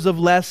over those of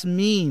less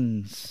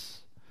means.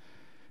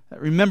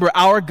 Remember,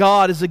 our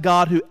God is a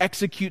God who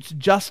executes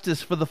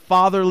justice for the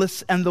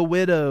fatherless and the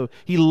widow.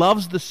 He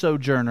loves the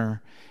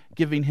sojourner,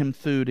 giving him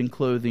food and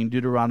clothing,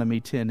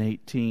 Deuteronomy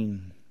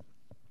 10:18.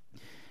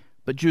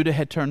 But Judah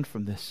had turned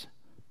from this.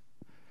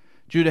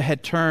 Judah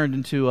had turned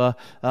into a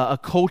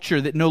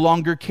culture that no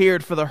longer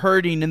cared for the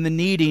hurting and the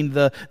needing,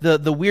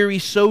 the weary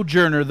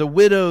sojourner, the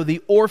widow,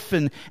 the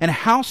orphan. And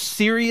how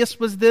serious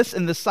was this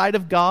in the sight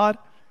of God?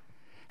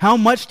 How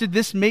much did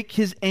this make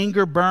his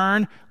anger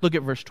burn? Look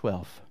at verse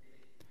 12.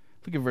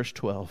 Look at verse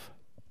 12.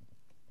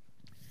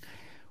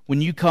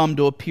 When you come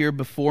to appear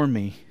before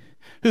me,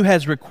 who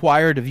has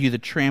required of you the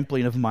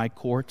trampling of my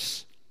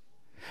courts?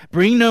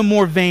 Bring no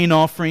more vain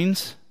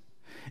offerings.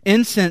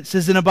 Incense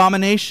is an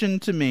abomination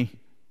to me.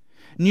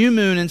 New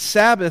moon and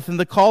Sabbath and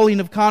the calling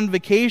of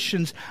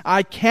convocations,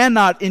 I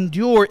cannot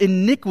endure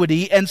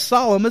iniquity and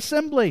solemn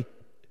assembly.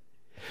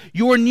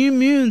 Your new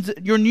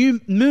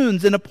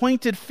moons and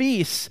appointed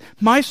feasts,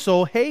 my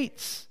soul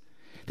hates.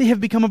 They have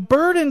become a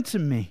burden to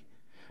me.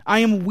 I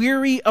am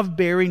weary of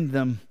bearing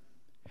them.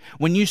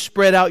 When you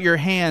spread out your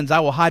hands, I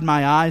will hide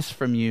my eyes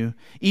from you.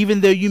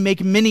 Even though you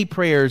make many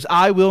prayers,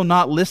 I will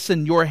not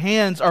listen. Your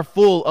hands are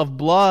full of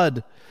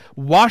blood.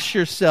 Wash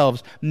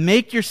yourselves,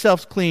 make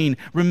yourselves clean,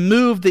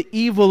 remove the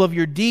evil of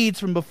your deeds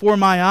from before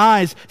my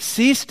eyes.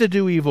 Cease to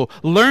do evil,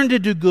 learn to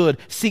do good,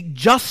 seek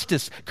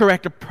justice,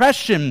 correct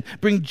oppression,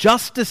 bring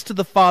justice to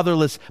the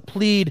fatherless,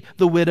 plead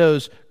the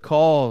widow's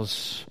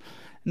cause.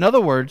 In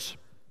other words,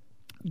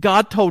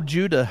 God told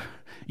Judah,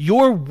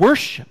 your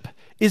worship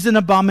is an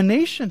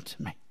abomination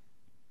to me.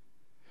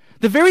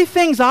 The very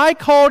things I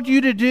called you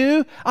to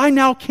do, I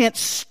now can't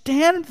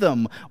stand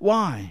them.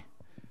 Why?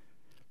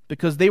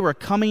 Because they were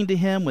coming to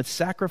him with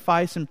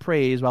sacrifice and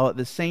praise, while at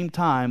the same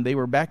time they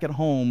were back at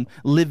home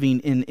living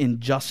in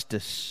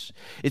injustice.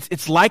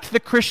 It's like the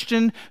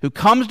Christian who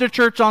comes to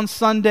church on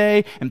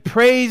Sunday and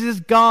praises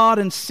God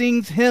and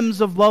sings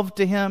hymns of love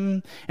to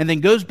him, and then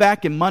goes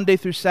back and Monday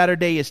through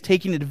Saturday is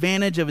taking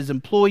advantage of his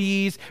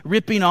employees,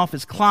 ripping off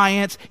his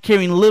clients,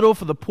 caring little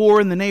for the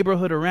poor in the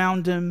neighborhood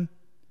around him.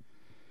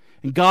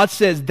 And God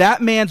says that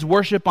man's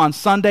worship on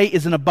Sunday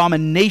is an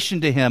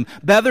abomination to him.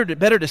 Better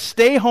to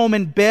stay home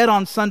in bed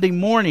on Sunday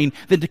morning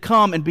than to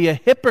come and be a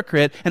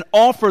hypocrite and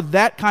offer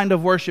that kind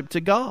of worship to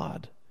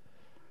God.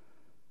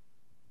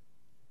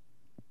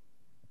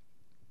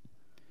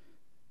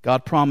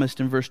 God promised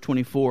in verse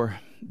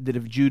 24 that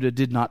if Judah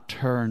did not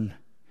turn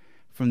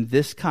from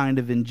this kind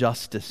of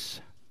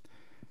injustice,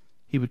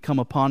 he would come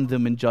upon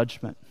them in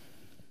judgment.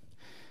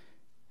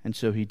 And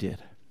so he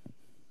did.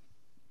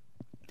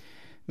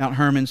 Mount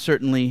Hermon,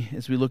 certainly,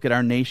 as we look at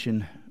our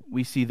nation,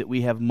 we see that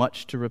we have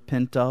much to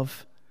repent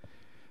of.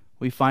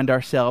 We find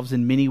ourselves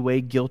in many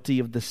ways guilty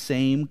of the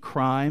same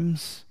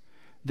crimes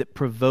that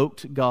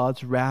provoked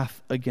God's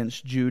wrath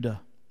against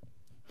Judah.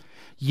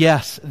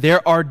 Yes,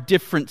 there are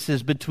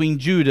differences between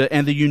Judah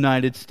and the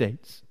United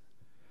States.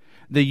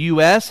 The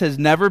U.S. has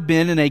never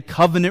been in a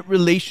covenant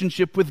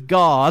relationship with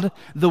God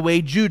the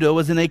way Judah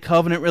was in a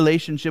covenant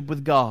relationship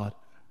with God.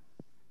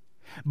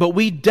 But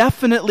we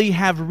definitely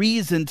have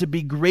reason to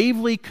be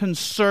gravely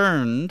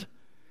concerned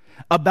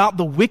about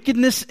the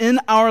wickedness in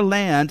our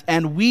land,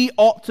 and we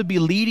ought to be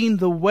leading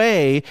the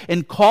way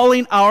in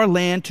calling our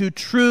land to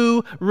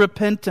true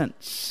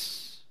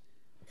repentance.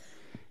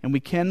 And we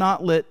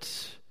cannot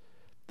let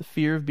the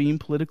fear of being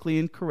politically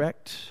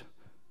incorrect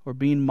or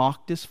being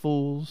mocked as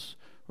fools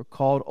or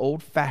called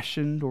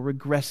old-fashioned or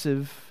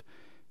regressive,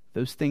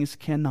 those things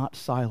cannot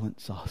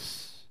silence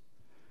us.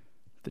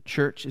 The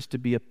church is to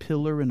be a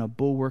pillar and a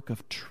bulwark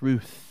of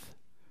truth,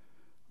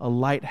 a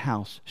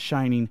lighthouse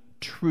shining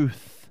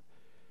truth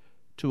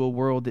to a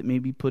world that may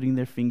be putting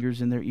their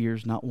fingers in their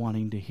ears, not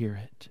wanting to hear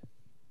it.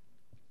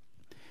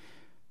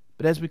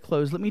 But as we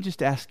close, let me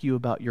just ask you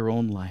about your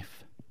own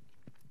life.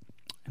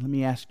 And let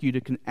me ask you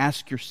to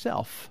ask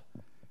yourself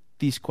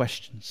these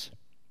questions.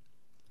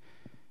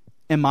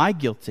 Am I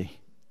guilty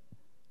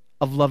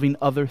of loving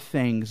other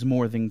things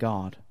more than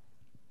God?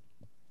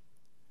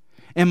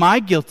 Am I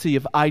guilty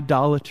of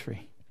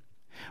idolatry,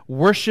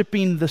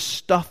 worshiping the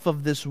stuff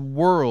of this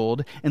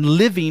world and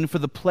living for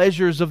the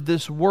pleasures of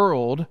this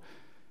world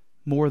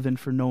more than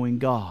for knowing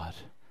God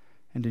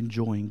and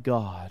enjoying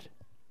God?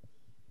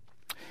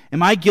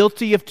 Am I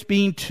guilty of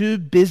being too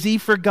busy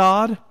for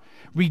God,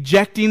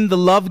 rejecting the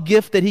love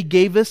gift that He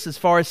gave us as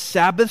far as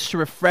Sabbaths to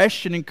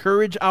refresh and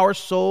encourage our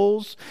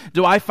souls?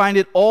 Do I find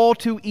it all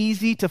too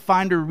easy to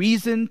find a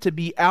reason to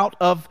be out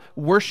of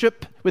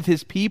worship with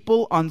His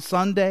people on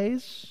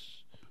Sundays?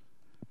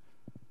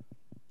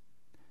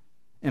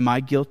 Am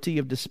I guilty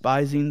of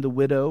despising the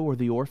widow or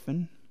the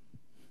orphan?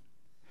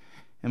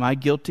 Am I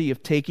guilty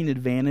of taking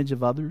advantage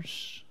of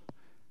others,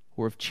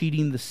 or of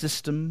cheating the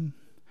system,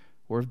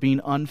 or of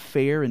being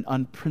unfair and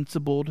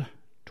unprincipled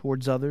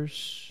towards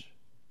others?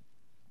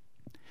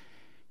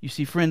 You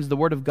see, friends, the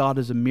Word of God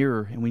is a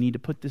mirror, and we need to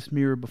put this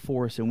mirror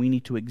before us, and we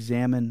need to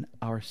examine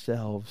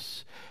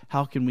ourselves.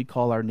 How can we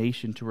call our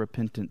nation to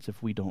repentance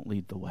if we don't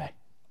lead the way?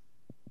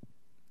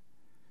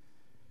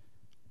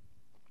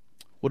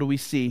 What do we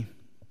see?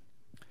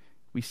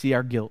 We see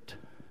our guilt.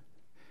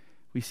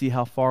 We see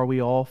how far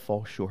we all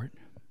fall short.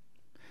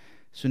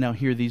 So now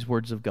hear these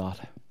words of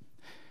God.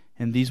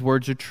 And these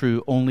words are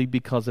true only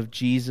because of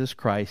Jesus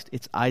Christ.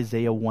 It's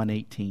Isaiah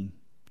 1:18.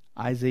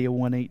 Isaiah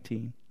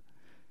 1:18.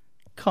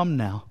 Come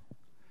now,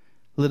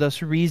 let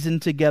us reason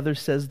together,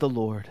 says the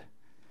Lord.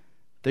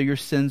 Though your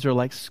sins are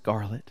like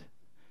scarlet,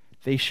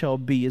 they shall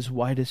be as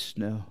white as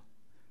snow.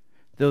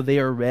 Though they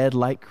are red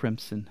like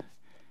crimson,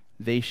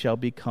 they shall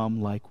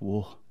become like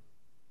wool.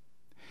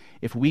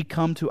 If we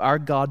come to our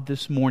God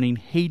this morning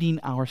hating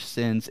our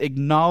sins,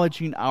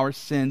 acknowledging our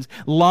sins,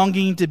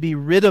 longing to be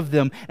rid of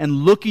them,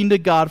 and looking to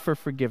God for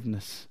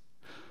forgiveness,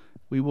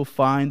 we will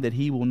find that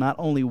He will not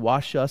only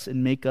wash us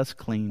and make us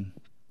clean,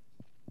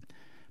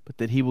 but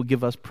that He will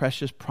give us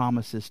precious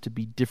promises to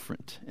be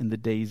different in the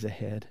days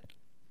ahead.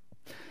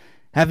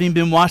 Having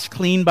been washed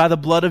clean by the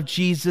blood of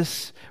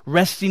Jesus,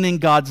 resting in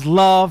God's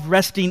love,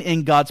 resting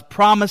in God's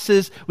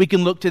promises, we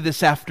can look to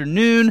this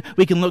afternoon,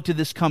 we can look to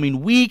this coming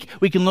week,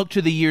 we can look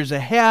to the years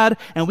ahead,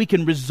 and we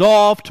can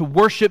resolve to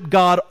worship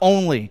God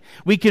only.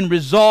 We can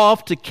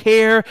resolve to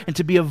care and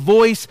to be a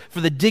voice for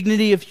the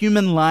dignity of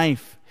human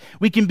life.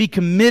 We can be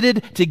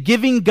committed to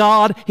giving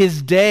God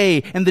His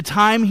day and the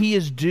time He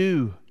is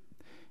due.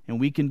 And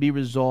we can be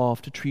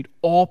resolved to treat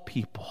all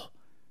people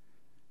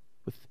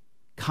with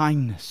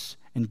kindness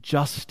and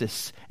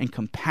justice and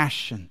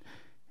compassion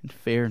and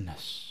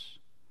fairness.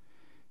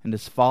 And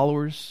as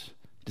followers,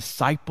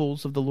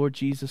 disciples of the Lord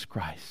Jesus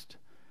Christ,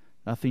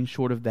 nothing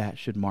short of that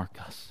should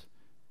mark us.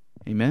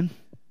 Amen?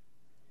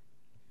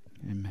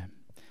 Amen.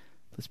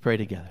 Let's pray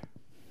together.